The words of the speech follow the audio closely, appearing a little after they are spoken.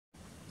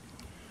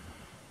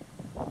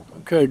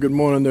Okay, good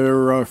morning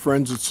there,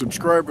 friends and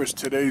subscribers.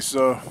 Today's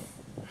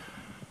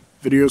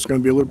video is going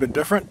to be a little bit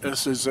different.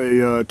 This is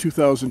a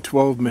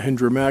 2012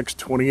 Mihindra Max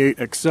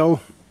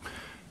 28XL,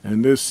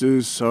 and this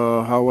is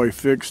how I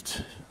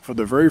fixed, for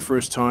the very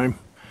first time,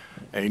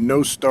 a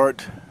no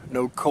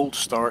cold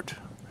start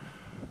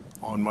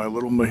on my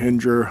little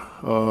Mihindra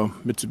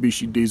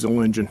Mitsubishi diesel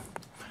engine.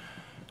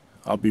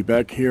 I'll be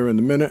back here in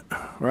a minute,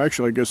 or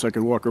actually I guess I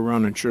could walk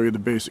around and show you the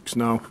basics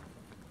now.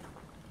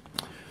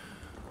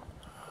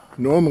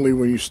 Normally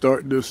when you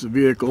start this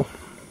vehicle,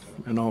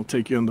 and I'll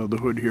take you under the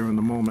hood here in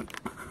a moment,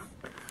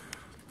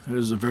 it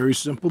is a very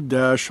simple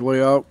dash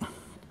layout.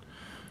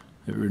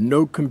 There are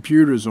no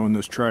computers on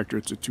this tractor.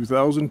 It's a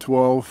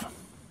 2012,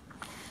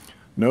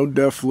 no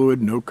DEF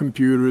fluid, no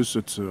computers.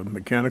 It's a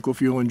mechanical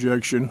fuel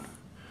injection.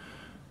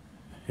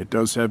 It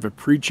does have a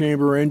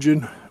pre-chamber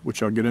engine,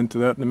 which I'll get into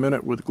that in a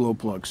minute, with glow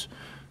plugs.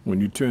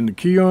 When you turn the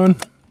key on,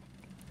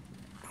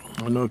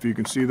 I don't know if you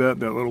can see that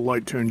little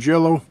light turns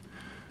yellow.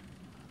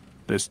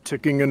 There's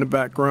ticking in the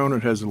background.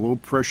 It has a low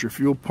pressure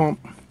fuel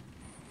pump.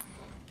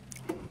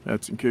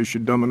 That's in case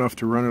you're dumb enough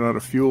to run it out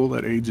of fuel.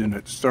 That aids in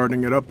it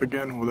starting it up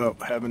again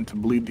without having to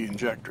bleed the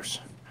injectors.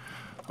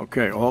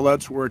 Okay, all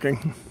that's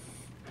working.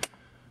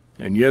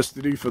 And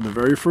yesterday, for the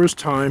very first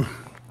time,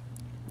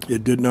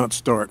 it did not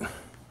start.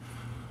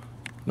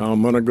 Now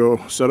I'm gonna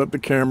go set up the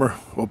camera,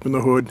 open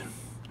the hood,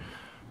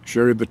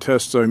 show you the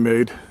tests I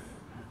made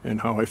and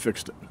how I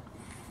fixed it.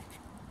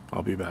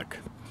 I'll be back.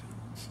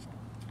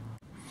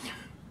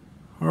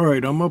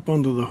 Alright, I'm up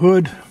under the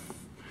hood.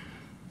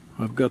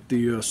 I've got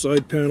the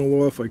side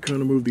panel off. I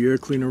kind of moved the air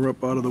cleaner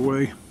up out of the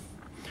way.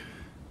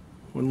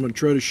 What I'm going to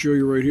try to show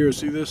you right here,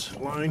 see this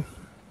line?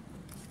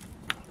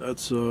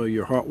 That's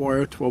your hot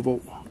wire, 12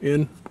 volt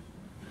in.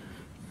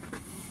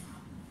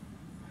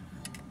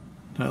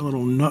 That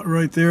little nut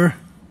right there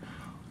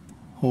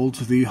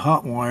holds the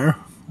hot wire,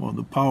 or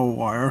the power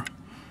wire,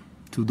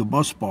 to the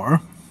bus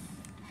bar.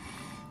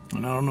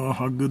 And I don't know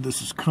how good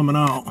this is coming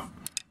out.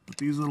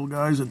 These little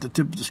guys at the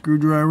tip of the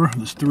screwdriver,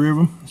 there's three of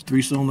them, it's a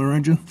 3-cylinder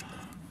engine.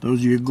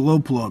 Those are your glow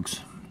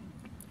plugs.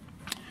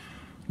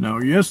 Now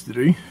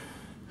yesterday,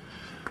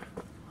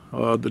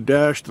 the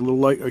dash, the little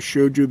light I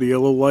showed you, the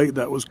yellow light,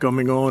 that was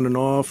coming on and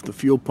off. The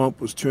fuel pump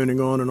was turning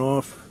on and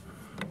off.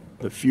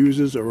 The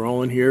fuses are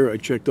all in here. I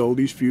checked all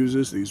these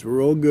fuses. These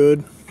were all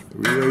good. The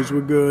relays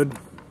were good.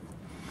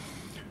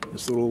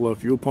 This little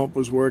fuel pump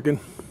was working.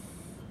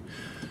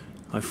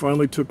 I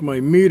finally took my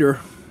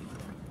meter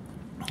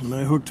and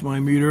I hooked my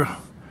meter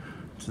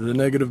to the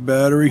negative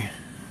battery,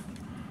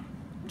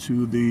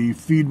 to the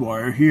feed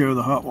wire here,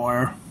 the hot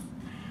wire,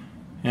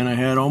 and I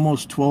had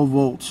almost 12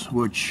 volts,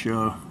 which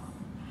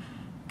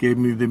gave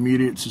me the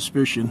immediate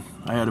suspicion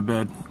I had a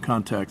bad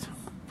contact.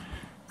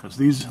 Because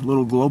these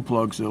little glow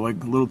plugs, they're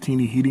like a little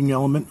teeny heating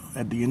element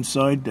at the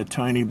inside. They're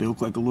tiny, they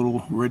look like a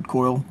little red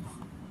coil,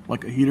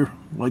 like a heater,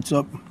 lights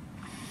up.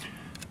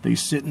 They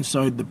sit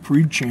inside the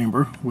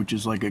pre-chamber, which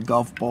is like a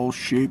golf ball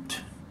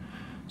shaped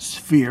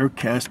sphere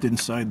cast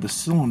inside the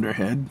cylinder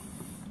head,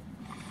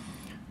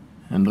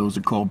 and those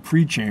are called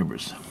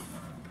pre-chambers.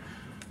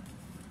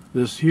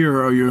 This here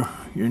are your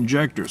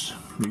injectors,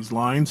 these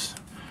lines.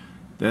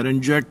 That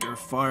injector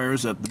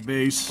fires at the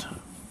base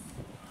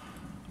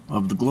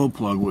of the glow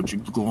plug, which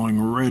is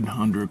glowing red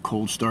under a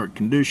cold start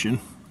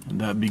condition,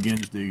 and that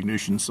begins the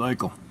ignition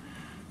cycle.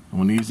 And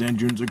when these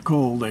engines are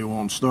cold, they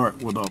won't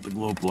start without the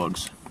glow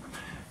plugs.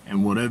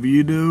 And whatever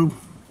you do,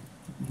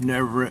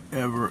 never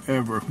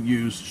ever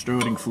use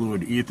starting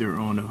fluid either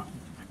on a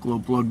glow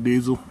plug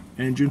diesel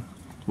engine,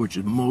 which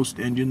is most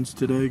engines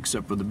today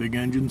except for the big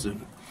engines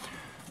and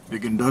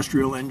big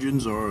industrial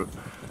engines, or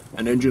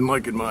an engine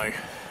like in my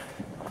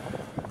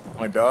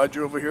Dodge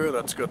over here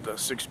that's got the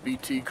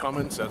 6BT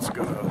Cummins. That's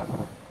got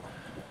a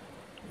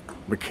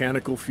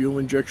mechanical fuel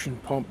injection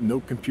pump. No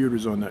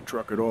computers on that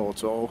truck at all.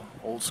 It's all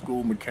old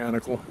school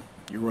mechanical.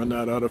 You run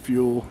that out of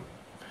fuel,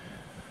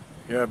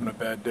 you're having a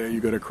bad day,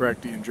 you got to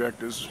crack the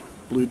injectors,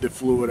 bleed the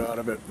fluid out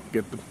of it,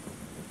 get the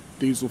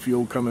diesel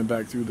fuel coming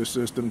back through the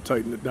system,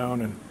 tighten it down,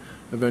 and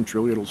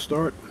eventually it'll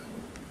start.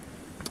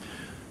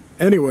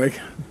 Anyway,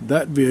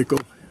 that vehicle,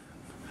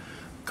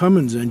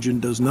 Cummins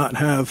engine, does not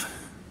have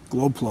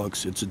glow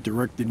plugs. It's a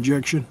direct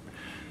injection.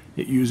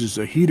 It uses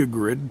a heater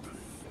grid,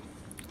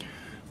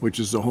 which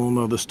is a whole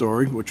nother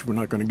story, which we're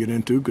not going to get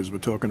into because we're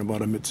talking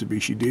about a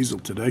Mitsubishi diesel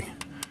today.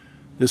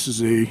 This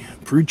is a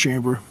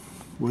pre-chamber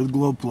with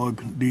glow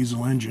plug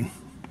diesel engine.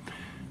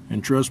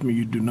 And trust me,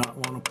 you do not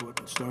want to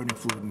put starting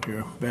fluid in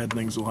here. Bad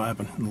things will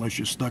happen unless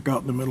you're stuck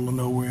out in the middle of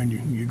nowhere and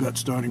you got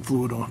starting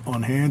fluid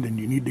on hand and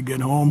you need to get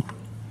home.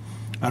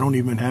 I don't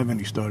even have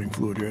any starting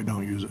fluid here. I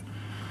don't use it.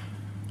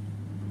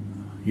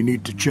 You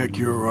need to check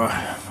your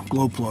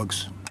glow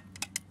plugs.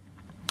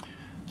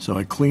 So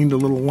I cleaned a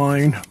little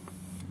line,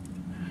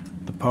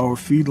 the power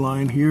feed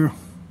line here,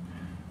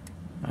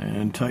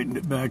 and tightened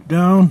it back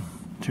down,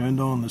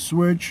 turned on the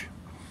switch.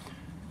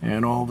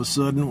 And all of a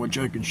sudden, which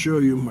I can show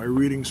you, my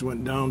readings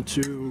went down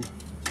to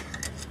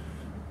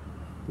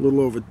a little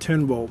over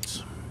 10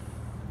 volts.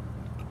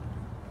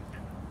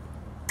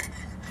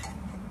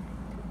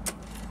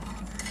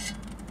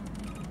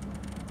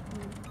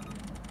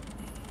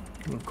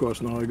 And of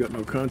course, now I got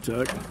no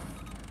contact.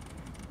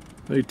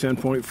 Hey,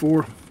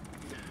 10.4.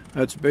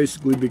 That's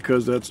basically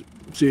because that's,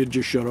 see, it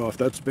just shut off.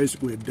 That's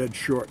basically a dead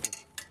short.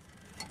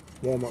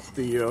 Warm up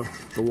the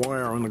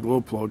wire on the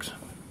glow plugs.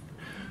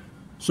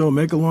 So,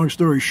 make a long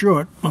story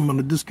short, I'm going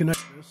to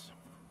disconnect this,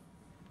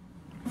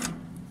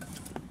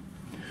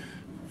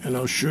 and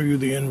I'll show you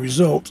the end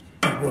result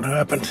of what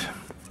happened.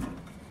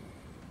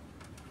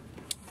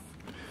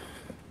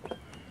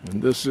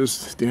 And this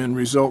is the end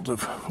result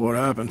of what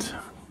happened,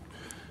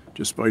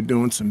 just by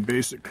doing some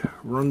basic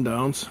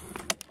rundowns.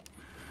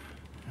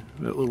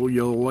 That little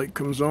yellow light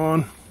comes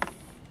on,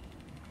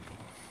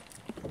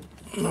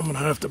 and I'm going to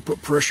have to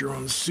put pressure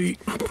on the seat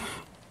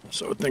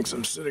so it thinks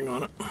I'm sitting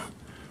on it.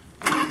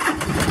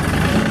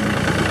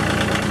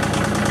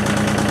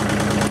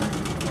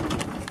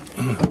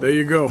 There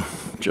you go,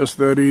 just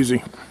that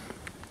easy.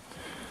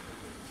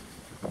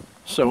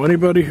 So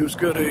anybody who's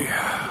got a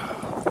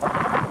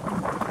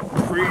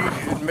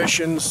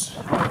pre-emissions,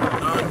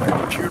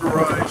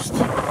 non-computerized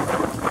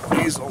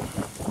diesel,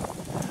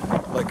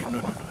 like in,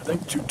 I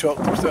think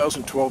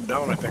 2012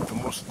 down, I think for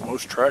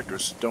most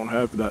tractors don't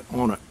have that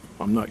on it.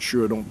 I'm not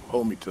sure, don't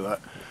hold me to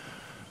that.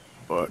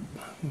 But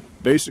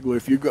basically,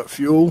 if you've got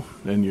fuel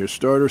and your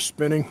starter's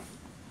spinning,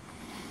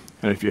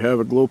 and if you have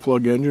a glow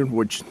plug engine,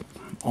 which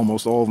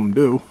almost all of them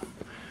do,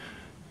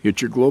 your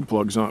glow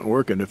plugs aren't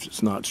working if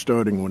it's not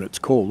starting when it's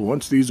cold.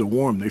 Once these are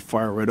warm, they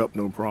fire right up,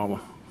 no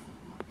problem.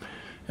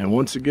 And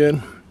once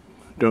again,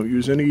 don't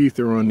use any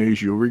ether on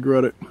these, you'll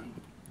regret it.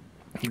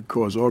 You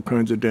cause all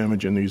kinds of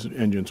damage in these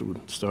engines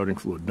with starting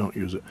fluid. Don't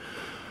use it.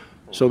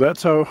 So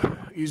that's how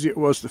easy it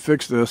was to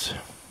fix this.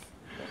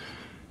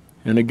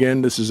 And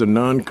again, this is a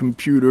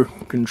non-computer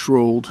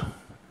controlled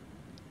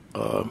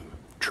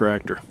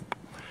tractor.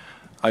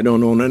 I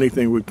don't own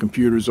anything with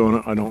computers on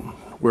it. I don't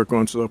work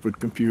on stuff with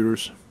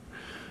computers.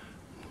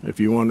 If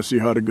you want to see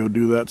how to go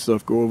do that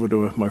stuff, go over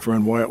to my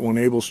friend Wyatt One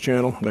Abel's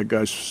channel. That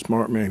guy's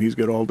smart, man. He's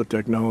got all the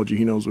technology.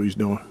 He knows what he's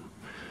doing.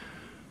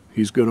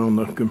 He's good on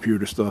the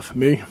computer stuff.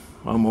 Me,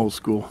 I'm old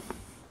school.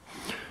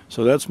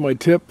 So that's my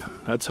tip.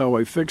 That's how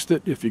I fixed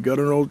it. If you got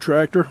an old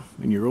tractor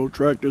and your old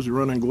tractor's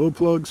running glow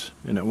plugs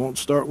and it won't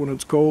start when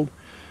it's cold,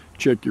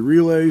 check your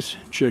relays,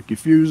 check your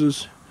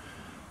fuses,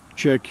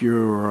 check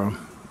your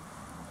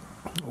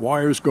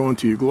wires going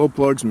to your glow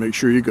plugs, make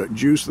sure you got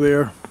juice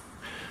there.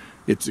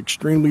 It's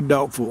extremely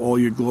doubtful all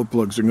your glow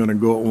plugs are going to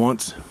go at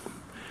once.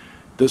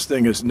 This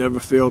thing has never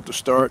failed to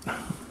start.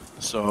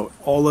 So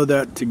all of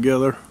that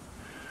together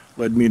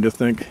led me to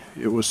think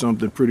it was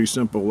something pretty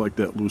simple like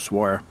that loose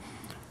wire.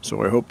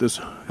 So I hope this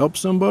helps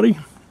somebody.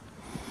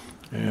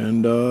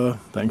 And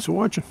thanks for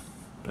watching.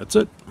 That's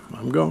it.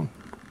 I'm gone.